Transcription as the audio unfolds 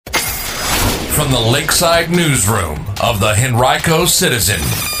From the Lakeside Newsroom of the Henrico Citizen,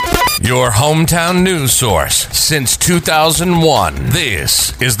 your hometown news source since 2001,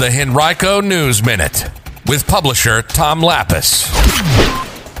 this is the Henrico News Minute with publisher Tom Lapis.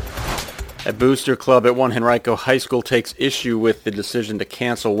 A booster club at one Henrico High School takes issue with the decision to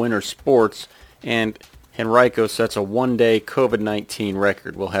cancel winter sports, and Henrico sets a one-day COVID-19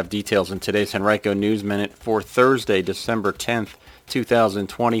 record. We'll have details in today's Henrico News Minute for Thursday, December 10th,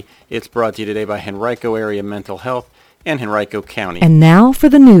 2020. It's brought to you today by Henrico Area Mental Health and Henrico County. And now for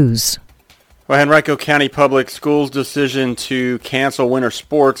the news. Well, Henrico County Public Schools' decision to cancel winter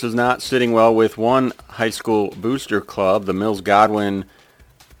sports is not sitting well with one high school booster club. The Mills Godwin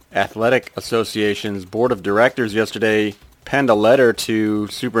Athletic Association's Board of Directors yesterday penned a letter to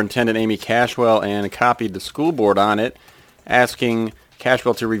Superintendent Amy Cashwell and copied the school board on it, asking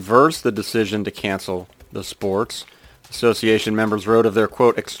Cashwell to reverse the decision to cancel the sports. Association members wrote of their,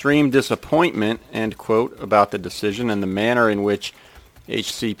 quote, extreme disappointment, end quote, about the decision and the manner in which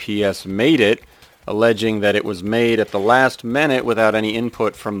HCPS made it, alleging that it was made at the last minute without any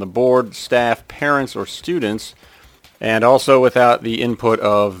input from the board, staff, parents, or students, and also without the input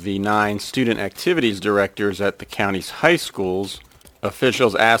of the 9 student activities directors at the county's high schools.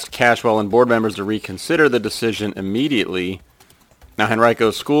 Officials asked Cashwell and board members to reconsider the decision immediately. Now,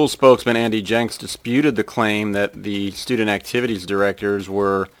 Henrico School spokesman Andy Jenks disputed the claim that the student activities directors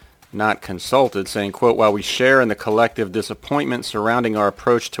were not consulted, saying, quote, while we share in the collective disappointment surrounding our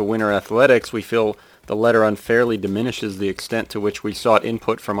approach to winter athletics, we feel the letter unfairly diminishes the extent to which we sought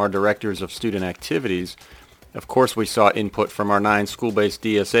input from our directors of student activities. Of course, we sought input from our 9 school-based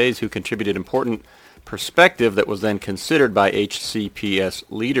DSAs who contributed important perspective that was then considered by HCPS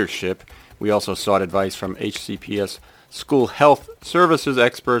leadership. We also sought advice from HCPS school health services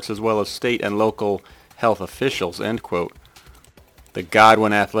experts as well as state and local health officials, end quote. The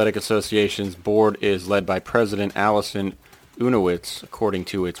Godwin Athletic Association's board is led by President Allison Unowitz, according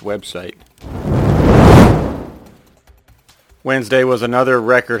to its website. Wednesday was another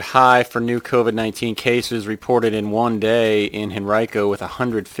record high for new COVID-19 cases reported in one day in Henrico with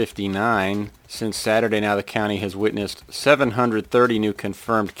 159. Since Saturday now, the county has witnessed 730 new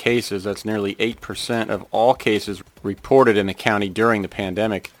confirmed cases. That's nearly 8% of all cases reported in the county during the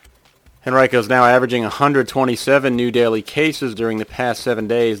pandemic. Henrico is now averaging 127 new daily cases during the past 7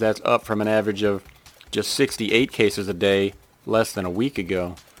 days. That's up from an average of just 68 cases a day less than a week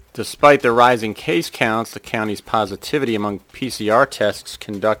ago. Despite the rising case counts, the county's positivity among PCR tests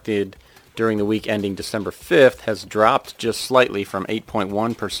conducted during the week ending December 5th has dropped just slightly from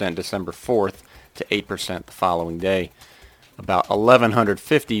 8.1% December 4th to 8% the following day. About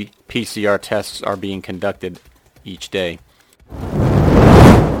 1,150 PCR tests are being conducted each day.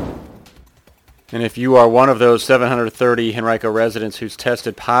 And if you are one of those 730 Henrico residents who's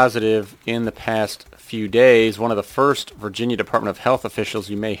tested positive in the past few days, one of the first Virginia Department of Health officials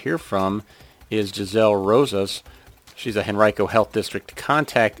you may hear from is Giselle Rosas. She's a Henrico Health District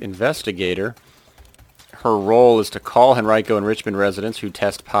contact investigator. Her role is to call Henrico and Richmond residents who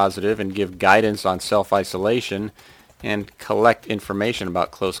test positive and give guidance on self-isolation and collect information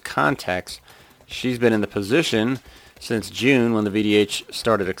about close contacts. She's been in the position since June when the VDH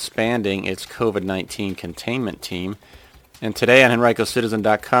started expanding its COVID-19 containment team. And today on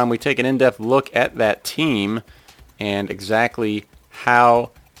HenricoCitizen.com, we take an in-depth look at that team and exactly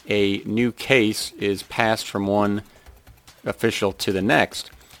how a new case is passed from one official to the next.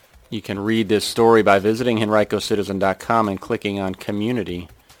 You can read this story by visiting HenricoCitizen.com and clicking on Community.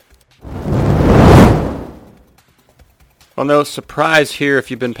 Well, no surprise here if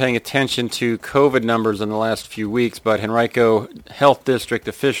you've been paying attention to COVID numbers in the last few weeks, but Henrico Health District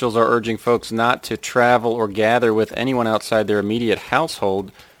officials are urging folks not to travel or gather with anyone outside their immediate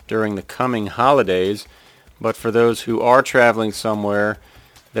household during the coming holidays. But for those who are traveling somewhere,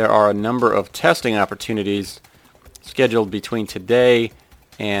 there are a number of testing opportunities scheduled between today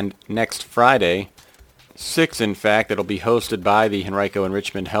and next Friday. 6, in fact, that'll be hosted by the Henrico and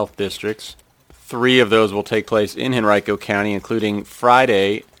Richmond Health Districts. 3 of those will take place in Henrico County, including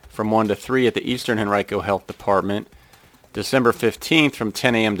Friday from 1 to 3 at the Eastern Henrico Health Department, December 15th from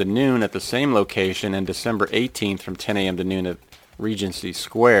 10 a.m. to noon at the same location, and December 18th from 10 a.m. to noon at Regency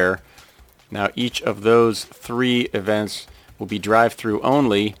Square. Now, each of those 3 events will be drive-through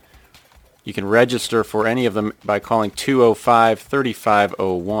only. You can register for any of them by calling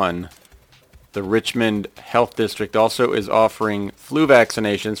 205-3501. The Richmond Health District also is offering flu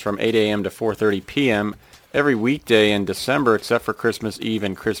vaccinations from 8 a.m. to 4:30 p.m. every weekday in December except for Christmas Eve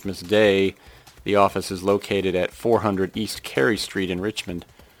and Christmas Day. The office is located at 400 East Carey Street in Richmond.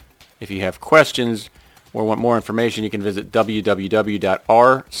 If you have questions, or want more information, you can visit www.rchd.com.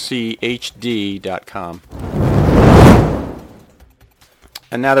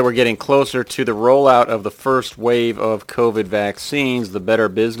 And now that we're getting closer to the rollout of the first wave of COVID vaccines, the Better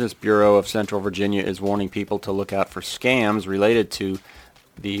Business Bureau of Central Virginia is warning people to look out for scams related to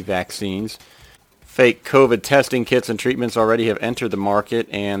the vaccines. Fake COVID testing kits and treatments already have entered the market,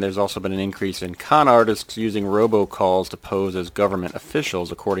 and there's also been an increase in con artists using robocalls to pose as government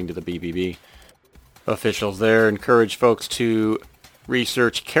officials, according to the BBB. Officials there encourage folks to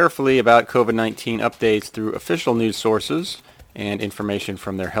research carefully about COVID-19 updates through official news sources and information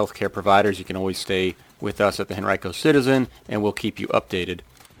from their healthcare providers. You can always stay with us at the Henrico Citizen, and we'll keep you updated.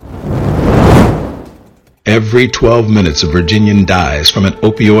 Every 12 minutes, a Virginian dies from an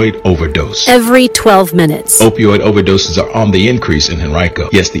opioid overdose. Every 12 minutes. Opioid overdoses are on the increase in Henrico.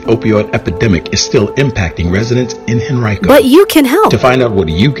 Yes, the opioid epidemic is still impacting residents in Henrico. But you can help. To find out what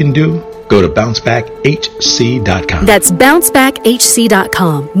you can do, go to bouncebackhc.com. That's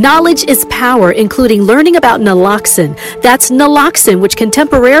bouncebackhc.com. Knowledge is power, including learning about naloxone. That's naloxone, which can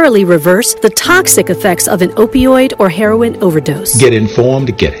temporarily reverse the toxic effects of an opioid or heroin overdose. Get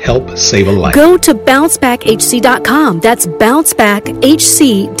informed, get help, save a life. Go to bouncebackhc.com. That's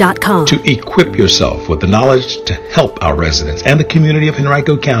bouncebackhc.com. To equip yourself with the knowledge to help our residents and the community of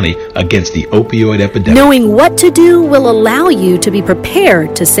Henrico County against the opioid epidemic. Knowing what to do will allow you to be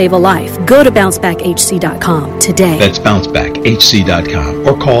prepared to save a life. Go to bouncebackhc.com today. That's bouncebackhc.com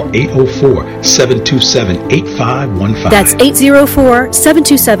or call 804-727-8515. That's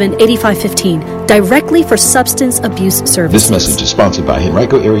 804-727-8515. Directly for substance abuse services. This message is sponsored by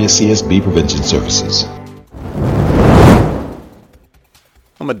Henrico Area CSB Prevention Services.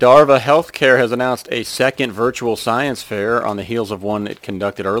 Madarva Healthcare has announced a second virtual science fair on the heels of one it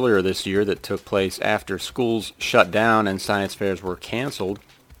conducted earlier this year that took place after schools shut down and science fairs were canceled.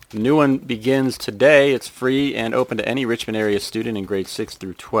 The new one begins today. It's free and open to any Richmond area student in grades 6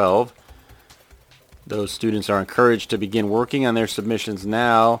 through 12. Those students are encouraged to begin working on their submissions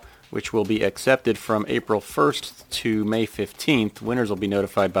now, which will be accepted from April 1st to May 15th. Winners will be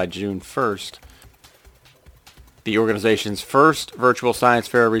notified by June 1st. The organization's first virtual science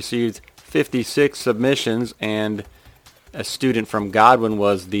fair received 56 submissions, and a student from Godwin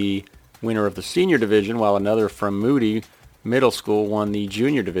was the winner of the senior division, while another from Moody Middle School won the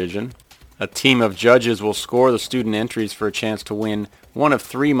junior division. A team of judges will score the student entries for a chance to win one of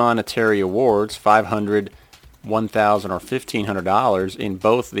three monetary awards, $500, $1,000, or $1,500 in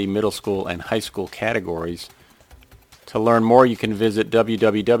both the middle school and high school categories. To learn more, you can visit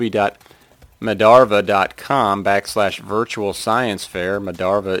www.medarva.com/virtual science fair.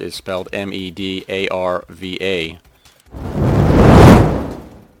 Medarva is spelled MEDARVA.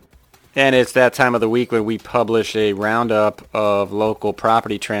 And it's that time of the week when we publish a roundup of local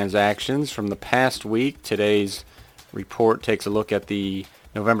property transactions from the past week. Today's report takes a look at the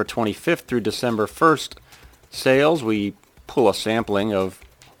November 25th through December 1st sales. We pull a sampling of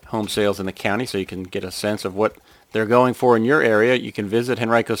home sales in the county so you can get a sense of what they're going for in your area. You can visit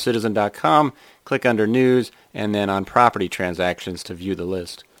henricocitizen.com, click under News, and then on Property Transactions to view the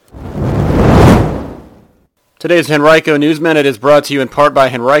list. Today's Henrico News Minute is brought to you in part by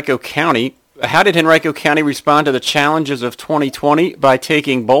Henrico County. How did Henrico County respond to the challenges of 2020? By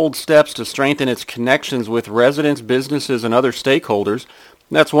taking bold steps to strengthen its connections with residents, businesses, and other stakeholders.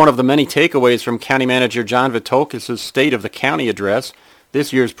 That's one of the many takeaways from County Manager John Vitolkis' State of the County address.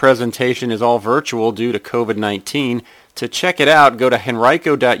 This year's presentation is all virtual due to COVID-19. To check it out, go to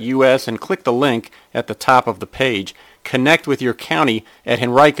henrico.us and click the link at the top of the page. Connect with your county at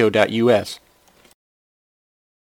henrico.us.